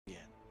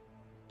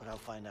I'll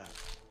find out.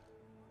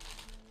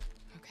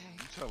 Okay.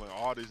 You telling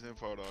all this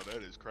info though?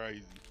 That is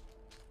crazy.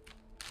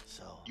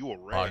 So. You a Oh,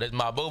 rat. this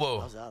my boo boo.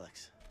 How's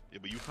Alex? Yeah,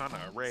 but you kind of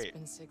a rat. It's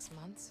been 6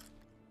 months.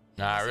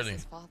 Nah, This is really.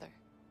 his father.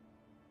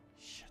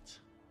 Shit.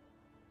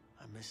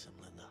 I miss him,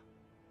 Linda.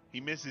 He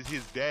misses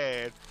his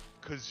dad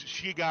because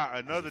she got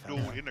another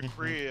dude in the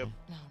crib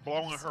No,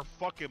 blowing listen. her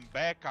fucking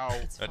back out.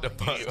 It's Shut the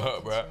fine. fuck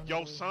up, bro.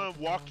 Your son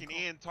walking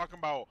in talking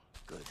about,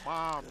 Good.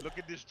 Mom, Good. look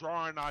at this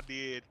drawing I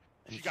did.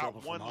 Any She got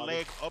trouble one from Harvey?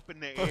 leg up in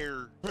the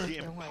air,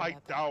 getting Don't worry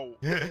piped about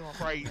out. that. He won't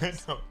Crazy,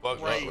 Fucked up, bro.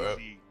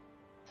 crazy,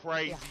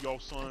 crazy. Yeah, Your I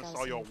son got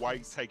saw your some wife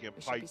place. taking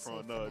We should be pipe from safe for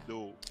another now.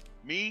 dude.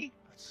 Me?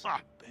 That son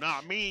of a bitch.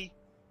 Not me.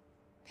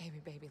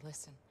 Baby,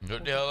 listen.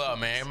 What the hell up,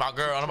 man? My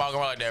girl, I'm not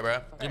going like that, bro.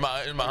 It's my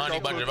honey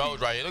your bunch of cookies.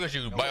 oats right here. Look at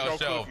you by your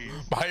yourself. cookies.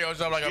 By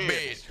yourself like a Yeah.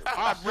 bitch.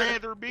 I'd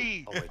rather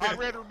be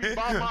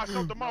by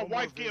myself than my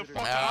wife getting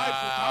fucking Eiffel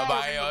Ah, Towers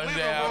by in the living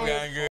yourself, room. gang.